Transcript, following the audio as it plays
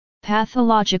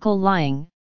Pathological lying,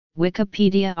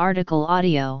 Wikipedia article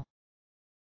audio.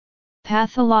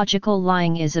 Pathological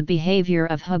lying is a behavior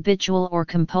of habitual or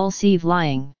compulsive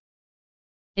lying.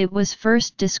 It was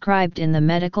first described in the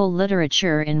medical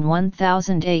literature in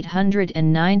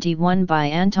 1891 by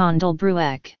Anton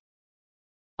Delbruck.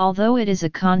 Although it is a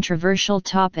controversial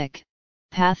topic,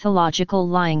 pathological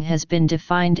lying has been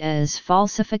defined as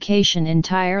falsification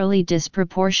entirely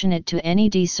disproportionate to any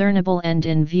discernible end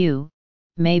in view,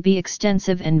 may be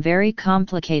extensive and very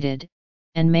complicated,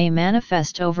 and may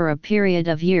manifest over a period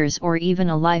of years or even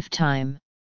a lifetime.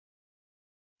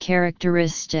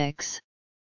 Characteristics: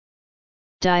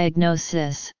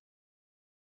 diagnosis,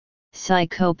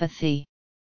 psychopathy,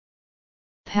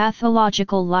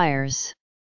 pathological liars.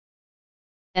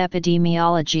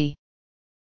 Epidemiology.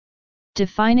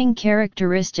 Defining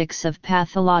characteristics of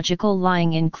pathological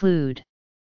lying include: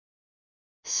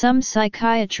 some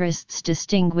psychiatrists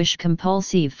distinguish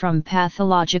compulsive from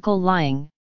pathological lying,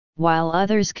 while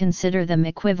others consider them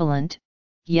equivalent,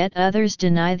 yet others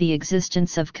deny the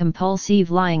existence of compulsive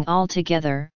lying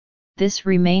altogether. This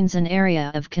remains an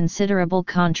area of considerable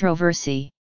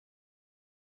controversy.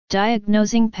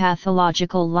 Diagnosing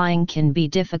pathological lying can be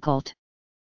difficult.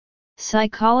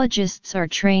 Psychologists are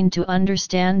trained to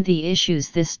understand the issues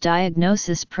this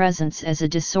diagnosis presents as a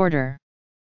disorder.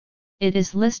 It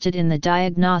is listed in the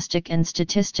Diagnostic and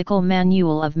Statistical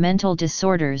Manual of Mental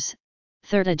Disorders,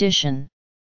 3rd edition.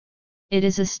 It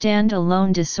is a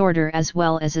stand-alone disorder as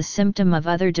well as a symptom of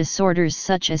other disorders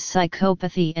such as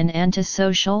psychopathy and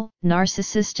antisocial,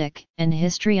 narcissistic, and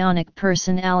histrionic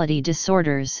personality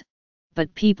disorders,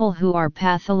 but people who are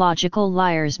pathological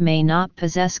liars may not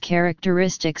possess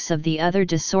characteristics of the other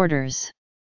disorders.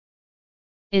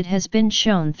 It has been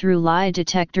shown through lie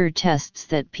detector tests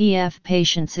that PF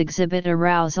patients exhibit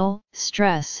arousal,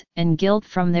 stress, and guilt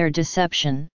from their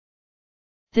deception.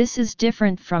 This is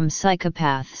different from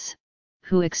psychopaths,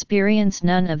 who experience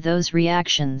none of those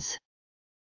reactions.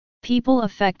 People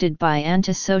affected by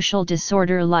antisocial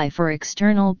disorder lie for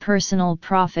external personal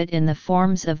profit in the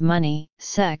forms of money,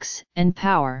 sex, and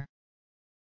power.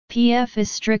 PF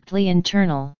is strictly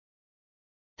internal.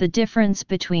 The difference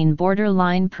between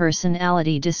borderline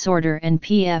personality disorder and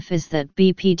PF is that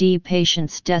BPD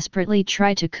patients desperately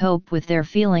try to cope with their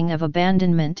feeling of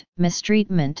abandonment,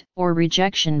 mistreatment, or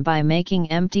rejection by making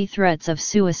empty threats of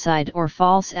suicide or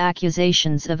false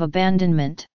accusations of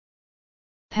abandonment.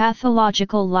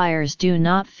 Pathological liars do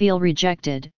not feel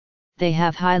rejected, they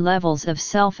have high levels of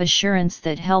self-assurance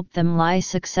that help them lie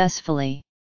successfully.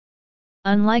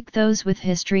 Unlike those with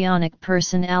histrionic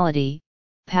personality,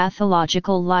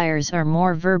 pathological liars are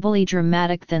more verbally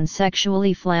dramatic than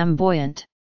sexually flamboyant.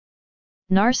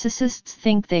 Narcissists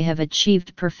think they have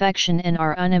achieved perfection and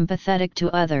are unempathetic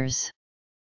to others.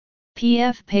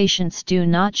 PF patients do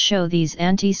not show these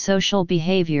antisocial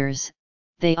behaviors,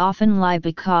 they often lie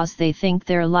because they think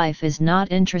their life is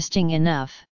not interesting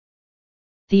enough.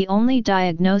 The only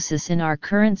diagnosis in our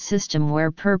current system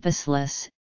where purposeless,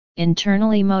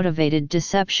 internally motivated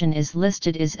deception is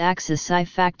listed is axis-I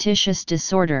factitious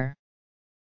disorder.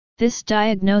 This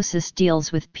diagnosis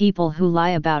deals with people who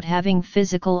lie about having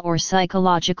physical or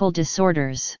psychological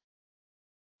disorders.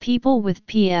 People with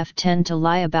PF tend to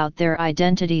lie about their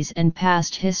identities and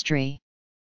past history.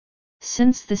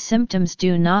 Since the symptoms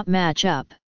do not match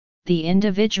up, the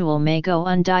individual may go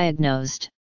undiagnosed.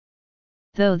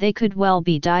 Though they could well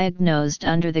be diagnosed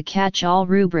under the catch-all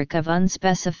rubric of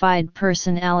unspecified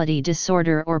personality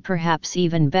disorder or perhaps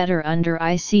even better under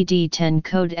ICD-10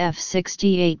 code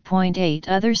F68.8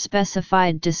 other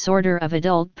specified disorder of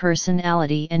adult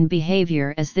personality and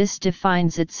behavior, as this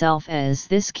defines itself as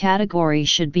this category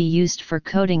should be used for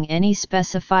coding any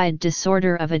specified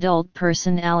disorder of adult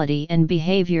personality and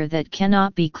behavior that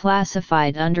cannot be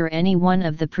classified under any one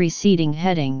of the preceding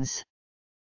headings.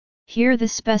 Here the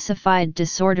specified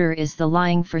disorder is the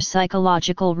lying for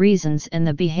psychological reasons, and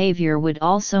the behavior would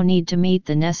also need to meet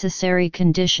the necessary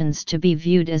conditions to be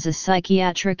viewed as a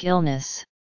psychiatric illness.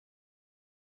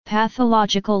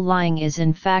 Pathological lying is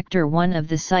in Factor 1 of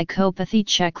the psychopathy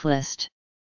checklist.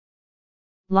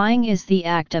 Lying is the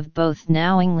act of both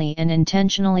knowingly and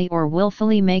intentionally or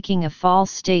willfully making a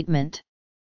false statement.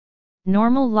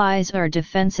 Normal lies are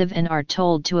defensive and are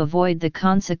told to avoid the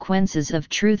consequences of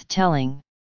truth-telling.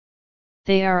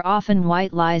 They are often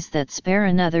white lies that spare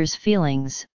another's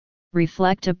feelings,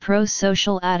 reflect a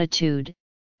pro-social attitude,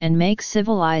 and make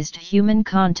civilized human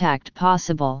contact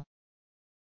possible.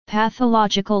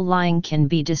 Pathological lying can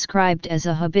be described as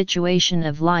a habituation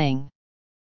of lying.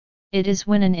 It is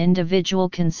when an individual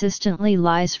consistently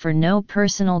lies for no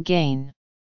personal gain.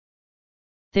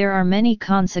 There are many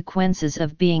consequences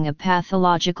of being a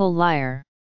pathological liar.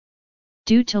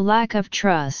 Due to lack of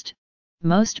trust,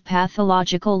 most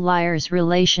pathological liars'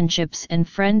 relationships and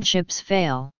friendships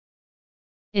fail.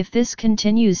 If this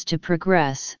continues to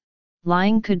progress,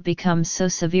 lying could become so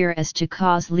severe as to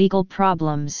cause legal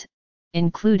problems,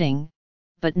 including,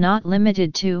 but not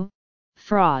limited to,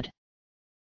 fraud.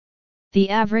 The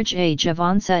average age of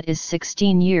onset is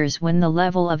 16 years when the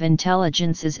level of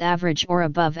intelligence is average or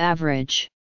above average.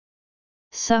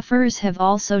 Sufferers have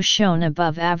also shown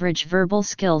above average verbal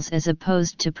skills as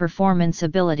opposed to performance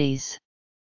abilities.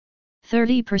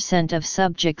 30% of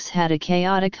subjects had a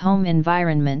chaotic home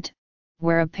environment,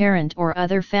 where a parent or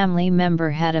other family member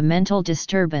had a mental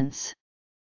disturbance.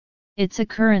 Its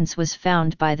occurrence was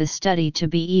found by the study to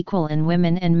be equal in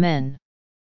women and men.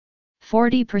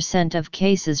 40% of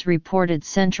cases reported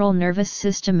central nervous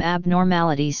system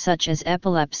abnormalities such as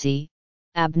epilepsy,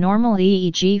 abnormal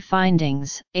EEG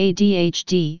findings,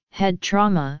 ADHD, head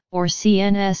trauma, or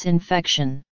CNS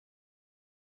infection.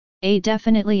 A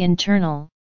definitely internal,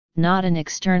 not an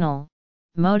external,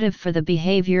 motive for the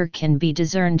behavior can be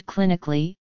discerned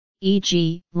clinically,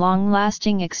 e.g.,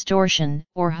 long-lasting extortion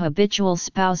or habitual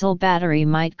spousal battery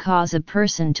might cause a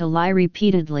person to lie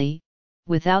repeatedly,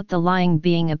 without the lying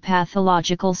being a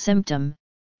pathological symptom.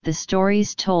 The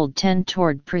stories told tend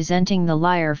toward presenting the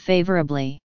liar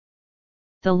favorably.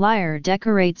 The liar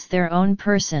decorates their own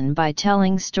person by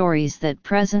telling stories that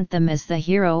present them as the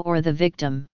hero or the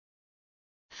victim.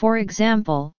 For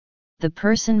example, the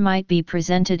person might be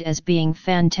presented as being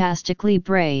fantastically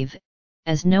brave,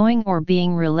 as knowing or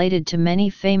being related to many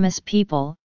famous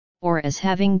people, or as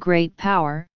having great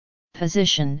power,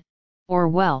 position, or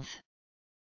wealth.